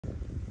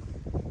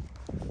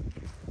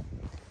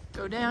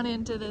Go down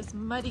into this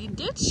muddy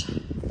ditch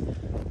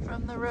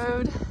from the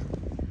road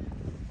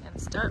and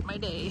start my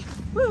day.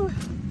 Woo!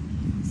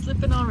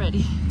 Slipping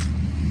already.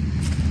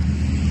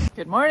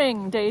 Good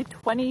morning, day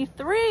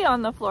 23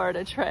 on the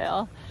Florida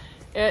Trail.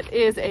 It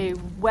is a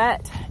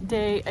wet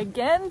day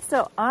again,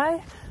 so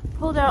I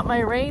pulled out my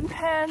rain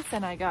pants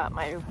and I got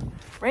my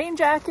rain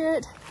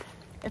jacket.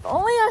 If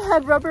only I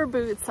had rubber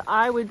boots,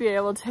 I would be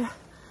able to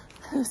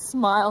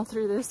smile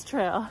through this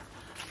trail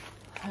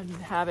and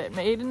have it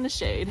made in the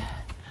shade.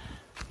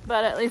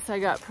 But at least I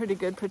got pretty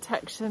good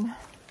protection.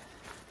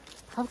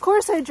 Of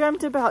course, I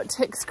dreamt about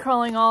ticks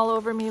crawling all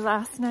over me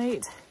last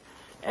night.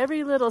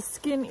 Every little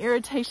skin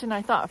irritation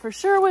I thought for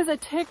sure was a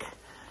tick.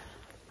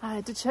 I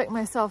had to check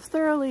myself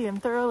thoroughly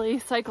and thoroughly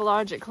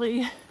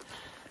psychologically.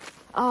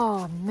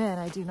 Oh man,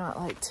 I do not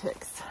like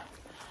ticks.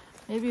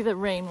 Maybe the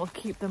rain will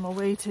keep them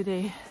away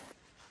today.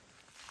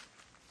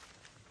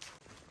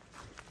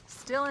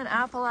 Still in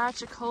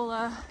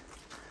Apalachicola.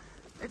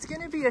 It's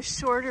going to be a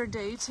shorter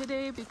day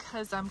today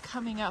because I'm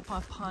coming up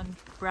upon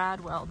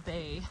Bradwell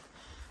Bay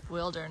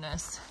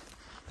Wilderness.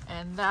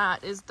 And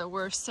that is the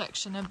worst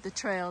section of the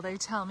trail, they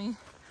tell me.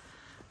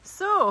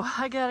 So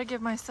I gotta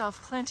give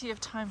myself plenty of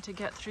time to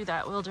get through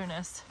that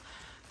wilderness.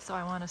 So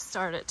I want to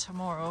start it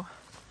tomorrow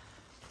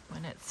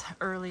when it's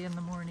early in the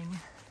morning.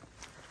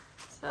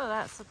 So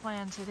that's the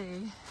plan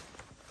today.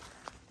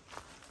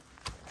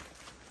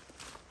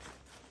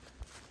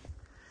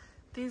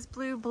 These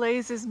blue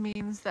blazes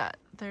means that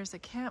there's a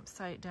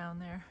campsite down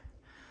there.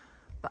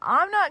 But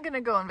I'm not gonna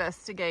go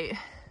investigate.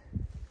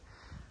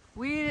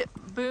 We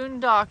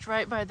boondocked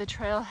right by the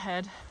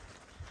trailhead.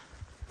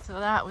 So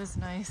that was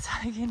nice.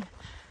 I can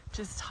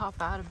just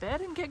hop out of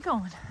bed and get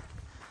going.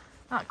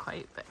 Not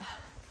quite, but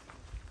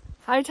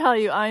I tell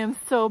you, I am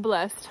so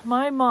blessed.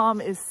 My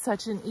mom is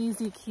such an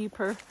easy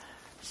keeper.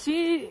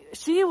 She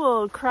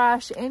will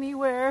crash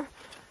anywhere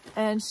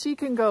and she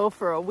can go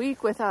for a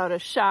week without a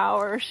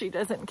shower. She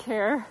doesn't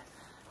care.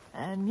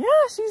 And yeah,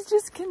 she's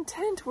just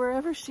content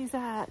wherever she's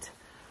at.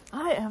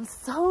 I am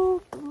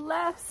so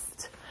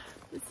blessed.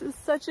 This is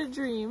such a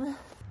dream.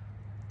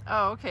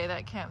 Oh, okay,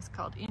 that camp's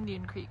called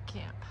Indian Creek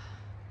Camp.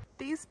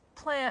 These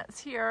plants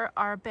here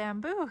are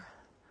bamboo,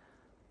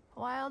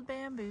 wild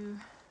bamboo.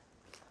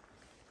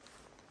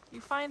 You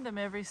find them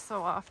every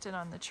so often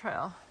on the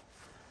trail,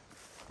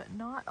 but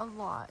not a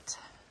lot.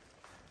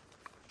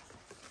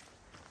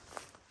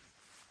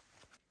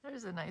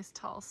 There's a nice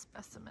tall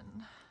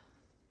specimen.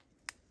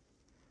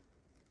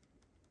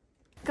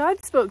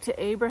 God spoke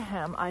to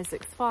Abraham,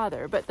 Isaac's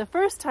father, but the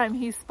first time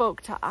he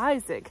spoke to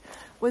Isaac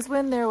was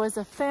when there was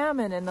a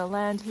famine in the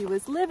land he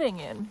was living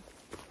in.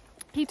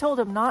 He told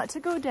him not to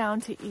go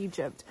down to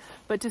Egypt,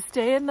 but to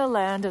stay in the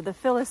land of the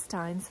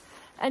Philistines,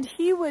 and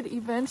he would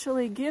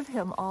eventually give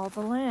him all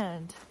the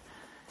land.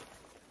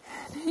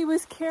 He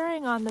was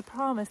carrying on the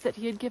promise that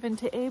he had given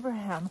to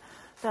Abraham,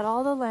 that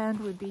all the land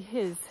would be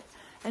his,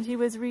 and he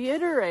was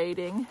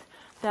reiterating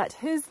that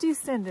his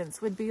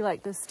descendants would be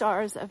like the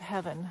stars of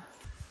heaven.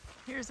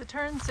 Here's a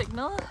turn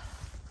signal.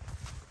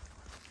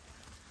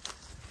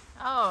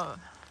 Oh,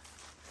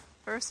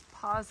 first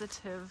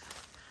positive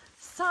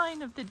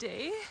sign of the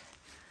day.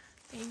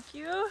 Thank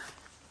you.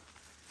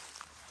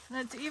 And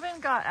it's even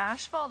got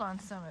asphalt on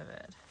some of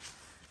it.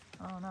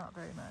 Oh, not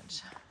very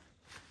much.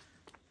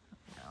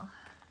 Well,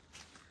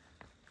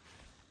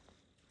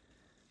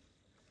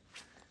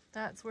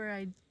 that's where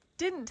I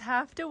didn't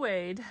have to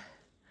wade,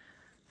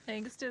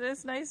 thanks to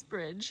this nice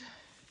bridge.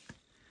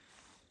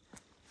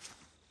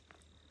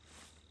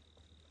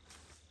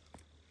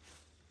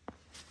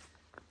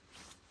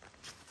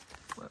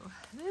 Whoa,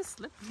 it is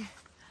slippery.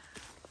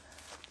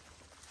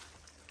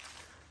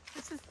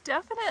 This is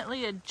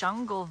definitely a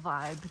jungle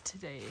vibe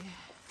today.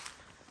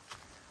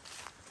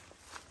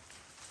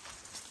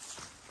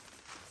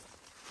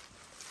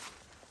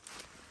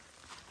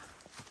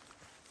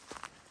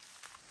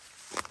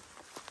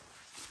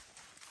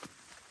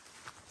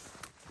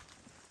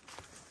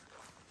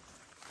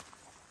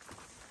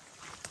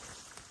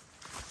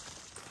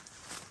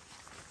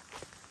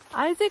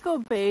 Isaac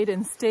obeyed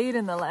and stayed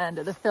in the land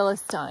of the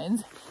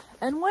Philistines,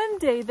 and one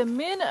day the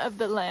men of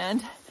the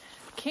land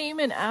came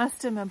and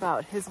asked him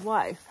about his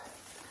wife.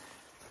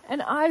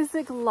 And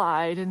Isaac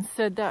lied and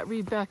said that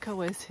Rebekah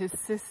was his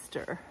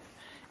sister.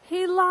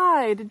 He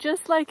lied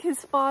just like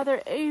his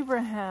father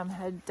Abraham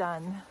had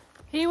done.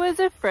 He was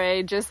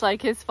afraid just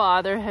like his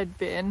father had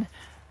been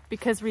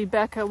because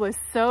Rebekah was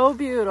so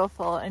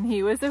beautiful, and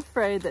he was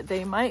afraid that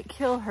they might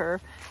kill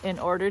her in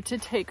order to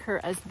take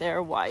her as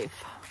their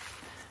wife.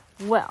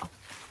 Well,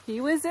 he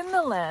was in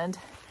the land,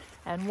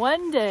 and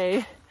one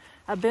day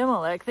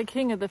Abimelech, the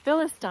king of the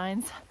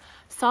Philistines,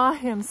 saw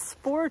him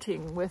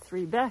sporting with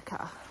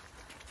Rebekah.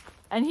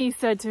 And he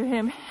said to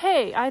him,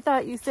 "Hey, I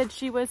thought you said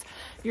she was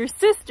your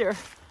sister.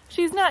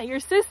 She's not your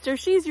sister,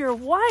 she's your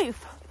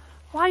wife.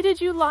 Why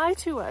did you lie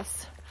to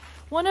us?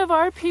 One of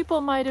our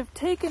people might have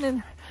taken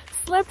and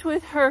slept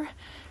with her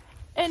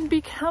and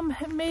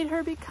made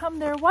her become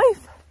their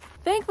wife."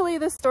 Thankfully,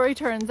 the story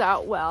turns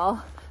out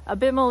well.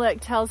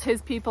 Abimelech tells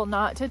his people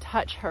not to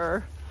touch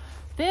her,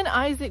 Then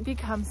Isaac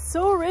becomes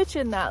so rich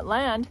in that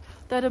land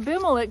that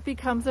Abimelech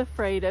becomes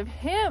afraid of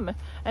him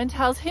and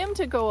tells him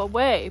to go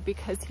away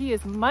because he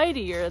is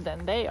mightier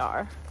than they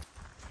are.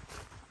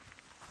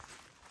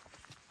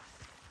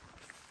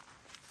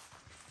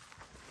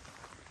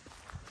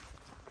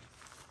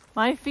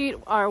 My feet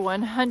are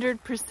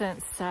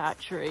 100%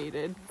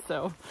 saturated,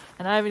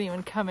 and I haven't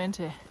even come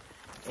into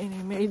any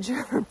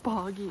major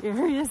boggy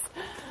areas.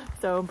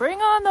 So bring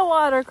on the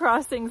water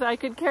crossings, I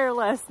could care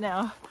less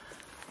now.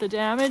 The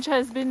damage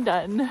has been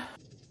done.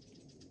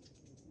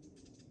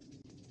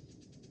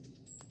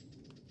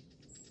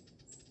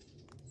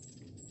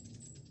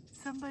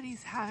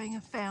 Somebody's having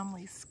a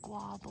family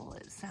squabble,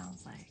 it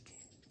sounds like.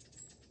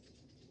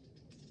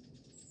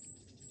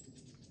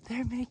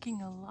 They're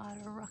making a lot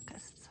of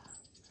ruckus.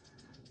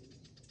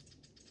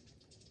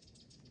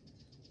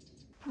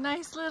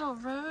 Nice little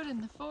road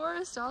in the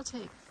forest, I'll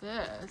take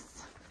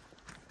this.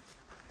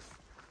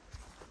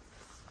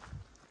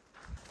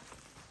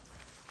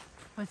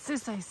 What's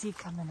this I see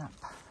coming up?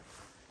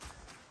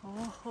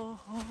 Oh, ho,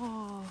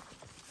 ho.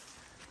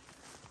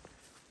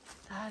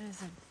 That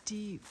is a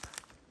deep,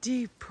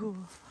 deep pool.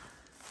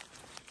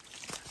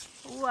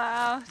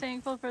 Wow,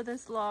 thankful for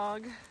this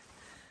log.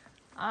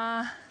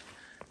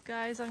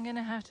 Guys, I'm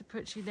gonna have to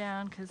put you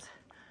down because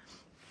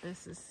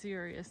this is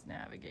serious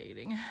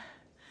navigating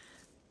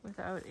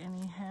without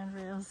any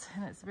handrails,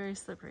 and it's very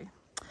slippery.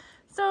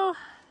 So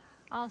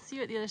I'll see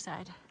you at the other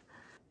side.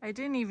 I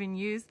didn't even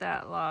use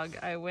that log.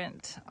 I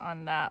went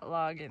on that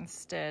log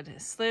instead.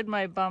 Slid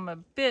my bum a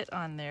bit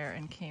on there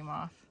and came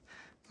off.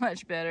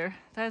 Much better.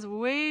 That's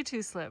way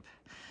too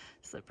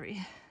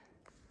slippery.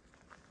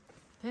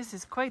 This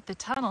is quite the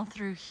tunnel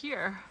through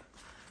here.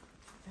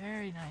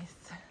 Very nice.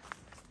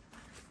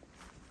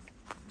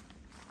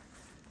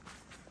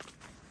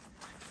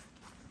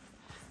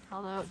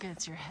 Although it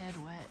gets your head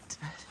wet.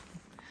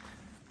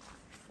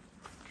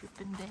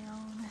 Dripping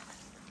down.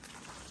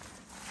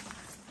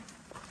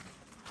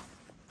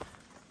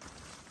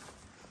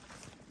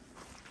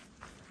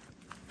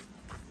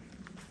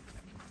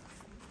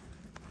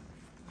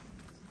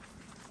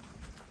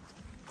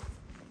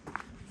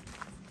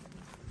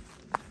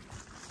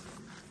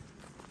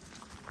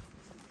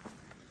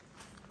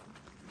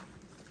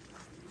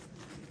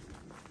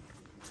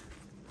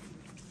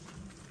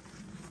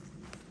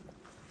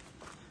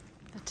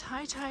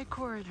 Titi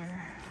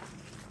corridor.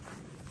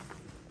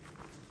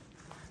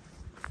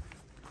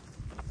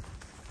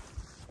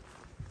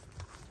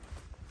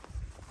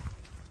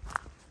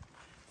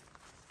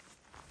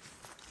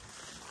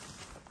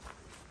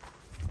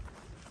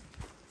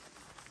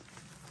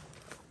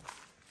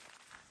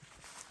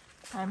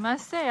 I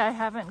must say I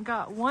haven't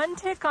got one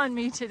tick on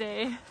me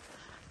today,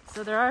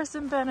 so there are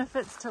some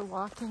benefits to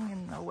walking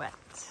in the wet.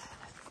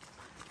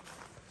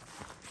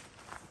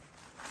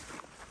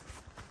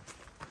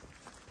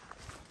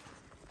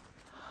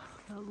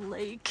 A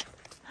lake,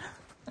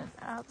 an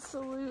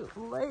absolute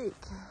lake.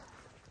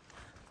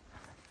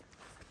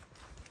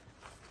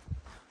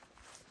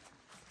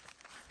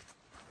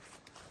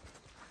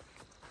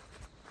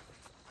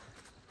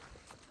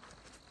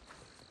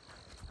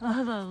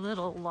 Oh, the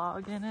little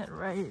log in it,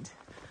 right?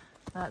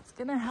 That's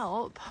gonna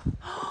help.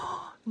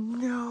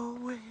 No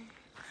way.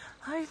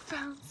 I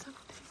found something.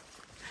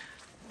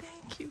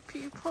 Thank you,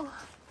 people.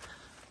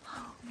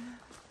 Oh, man.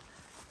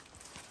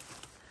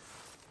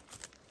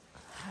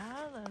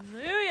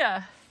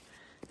 Hallelujah.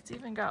 It's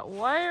even got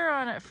wire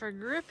on it for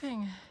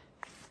gripping.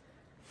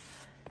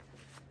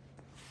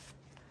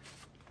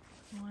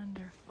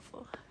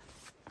 Wonderful.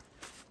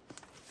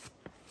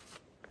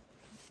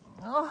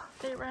 Oh,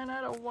 they ran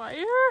out of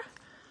wire?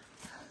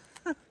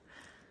 Oh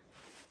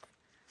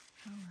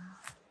well,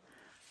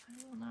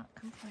 I will not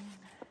complain.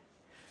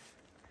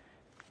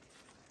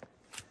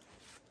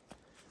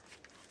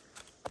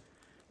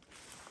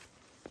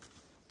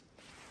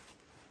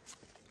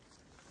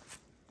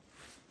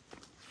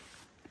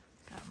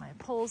 Got my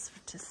poles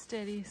to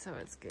steady, so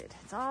it's good.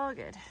 It's all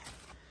good.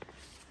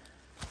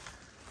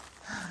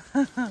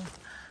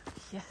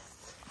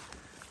 Yes.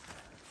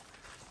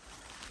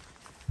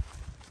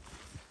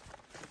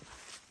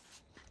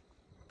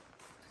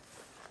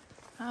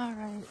 All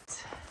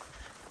right.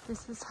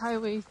 This is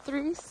Highway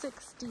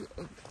 368.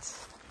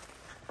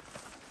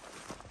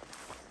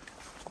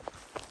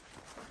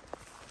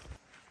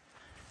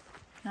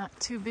 Not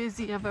too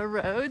busy of a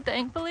road,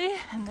 thankfully,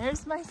 and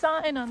there's my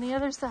sign on the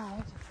other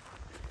side.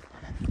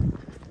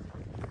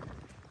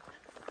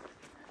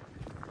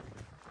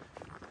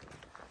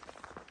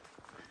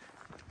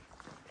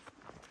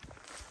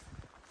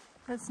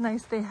 It's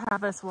nice they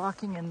have us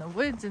walking in the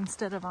woods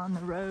instead of on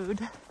the road.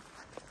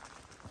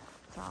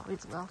 It's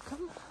always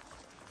welcome.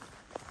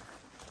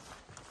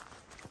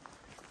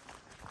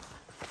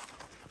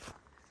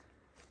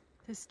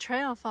 This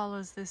trail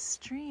follows this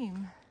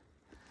stream.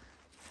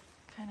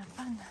 Kind of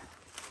fun.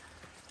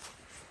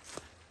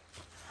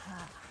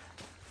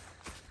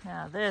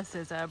 Now this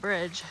is a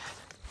bridge.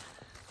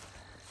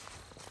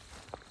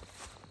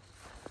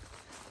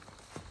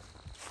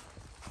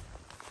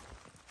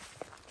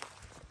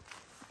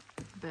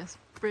 Best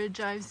bridge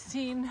I've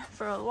seen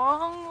for a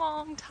long,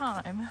 long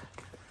time.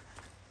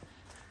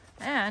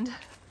 And,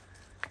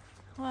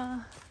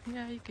 well,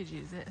 yeah, you could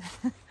use it.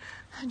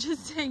 I'm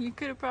just saying you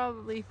could have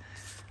probably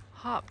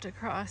hopped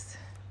across.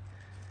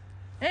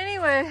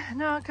 Anyway,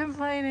 not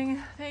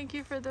complaining. Thank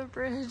you for the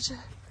bridge.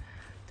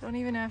 Don't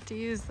even have to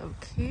use those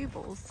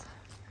cables.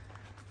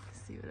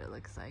 See what it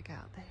looks like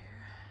out there.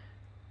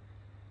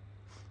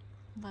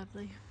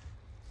 Lovely.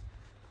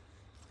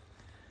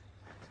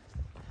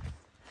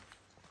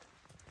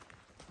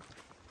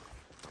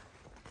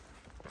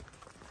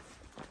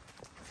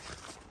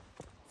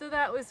 So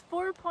that was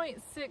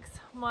 4.6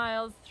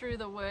 miles through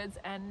the woods,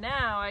 and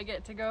now I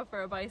get to go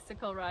for a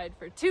bicycle ride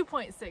for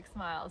 2.6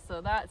 miles,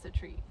 so that's a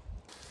treat.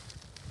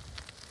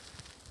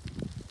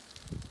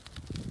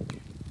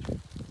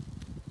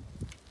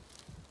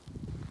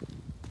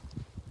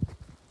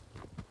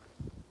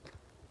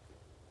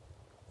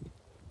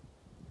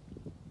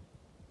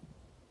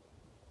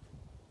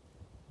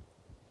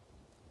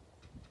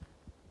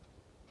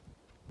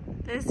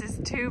 This is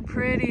too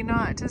pretty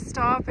not to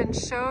stop and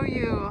show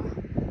you.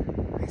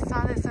 I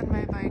saw this on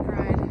my bike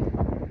ride.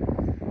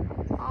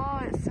 Oh,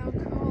 it's so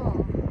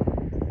cool.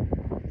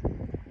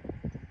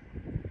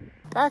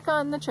 Back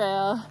on the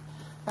trail.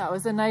 That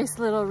was a nice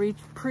little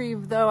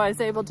reprieve though. I was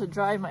able to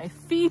dry my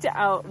feet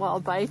out while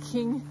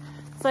biking.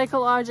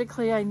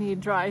 Psychologically, I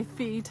need dry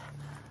feet.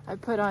 I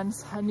put on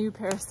a new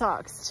pair of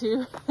socks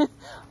too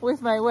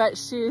with my wet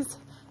shoes.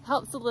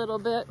 Helps a little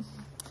bit.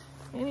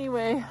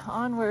 Anyway,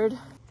 onward.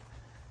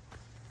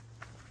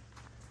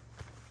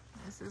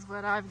 This is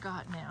what I've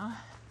got now.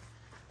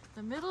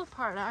 The middle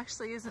part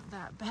actually isn't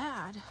that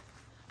bad,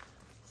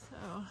 so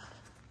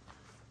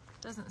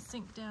it doesn't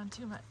sink down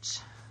too much.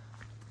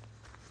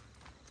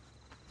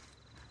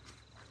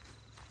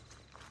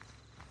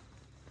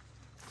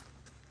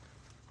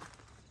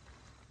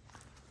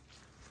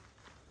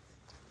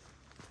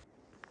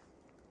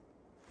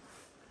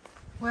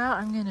 Well,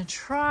 I'm gonna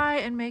try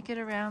and make it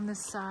around the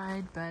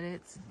side, but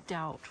it's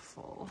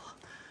doubtful.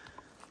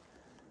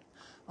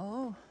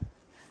 Oh,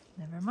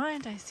 never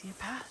mind, I see a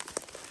path.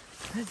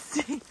 Let's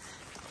see.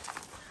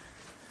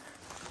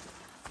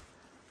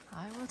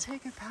 I will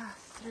take a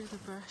path through the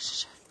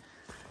brush.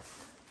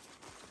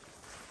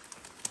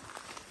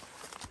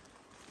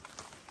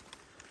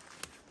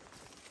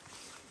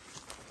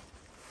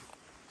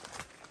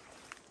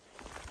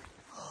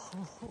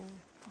 Oh.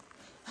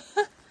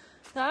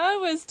 That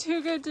was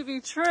too good to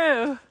be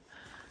true.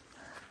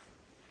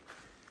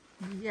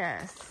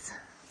 Yes.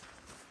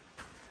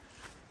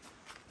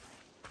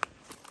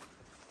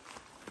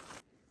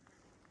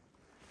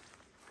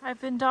 I've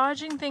been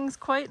dodging things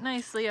quite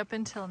nicely up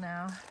until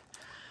now,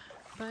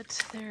 but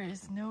there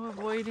is no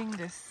avoiding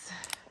this.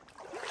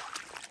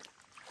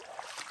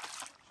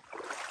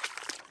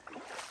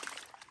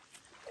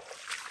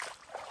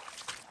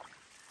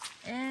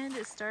 And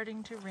it's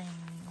starting to rain.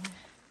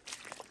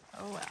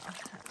 Oh well,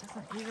 that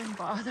doesn't even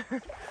bother.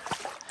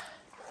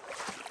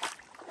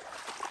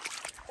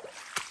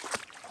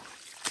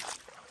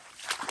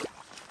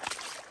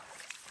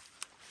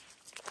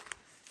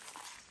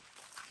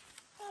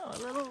 Oh, a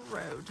little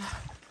road.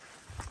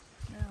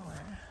 Now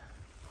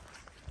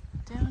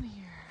we're down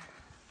here.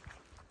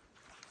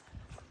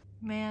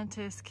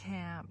 Mantis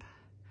camp.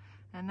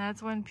 And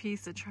that's one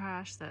piece of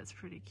trash that's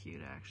pretty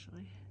cute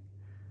actually.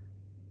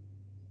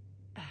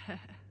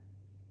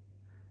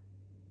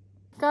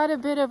 Got a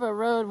bit of a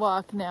road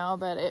walk now,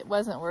 but it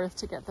wasn't worth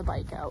to get the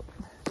bike out.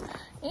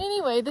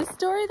 Anyway, the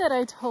story that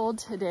I told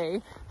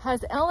today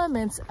has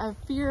elements of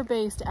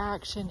fear-based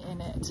action in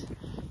it.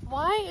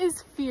 Why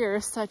is fear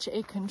such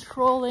a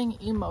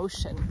controlling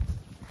emotion?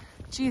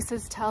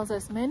 Jesus tells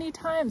us many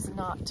times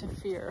not to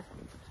fear.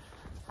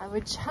 I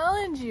would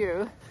challenge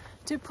you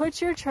to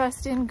put your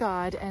trust in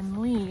God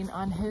and lean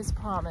on His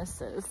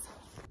promises.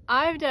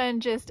 I've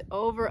done just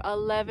over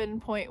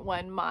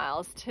 11.1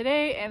 miles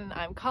today and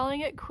I'm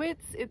calling it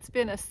quits. It's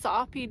been a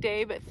soppy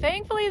day, but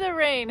thankfully the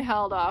rain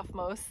held off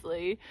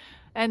mostly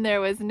and there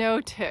was no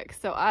tick.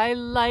 So I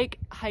like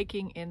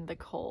hiking in the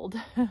cold.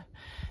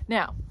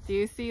 Now, do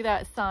you see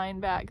that sign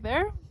back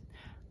there?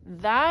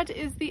 That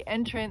is the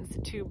entrance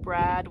to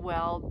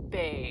Bradwell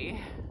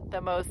Bay,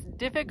 the most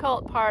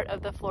difficult part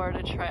of the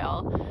Florida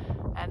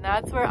Trail. And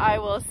that's where I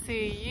will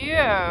see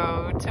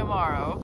you tomorrow.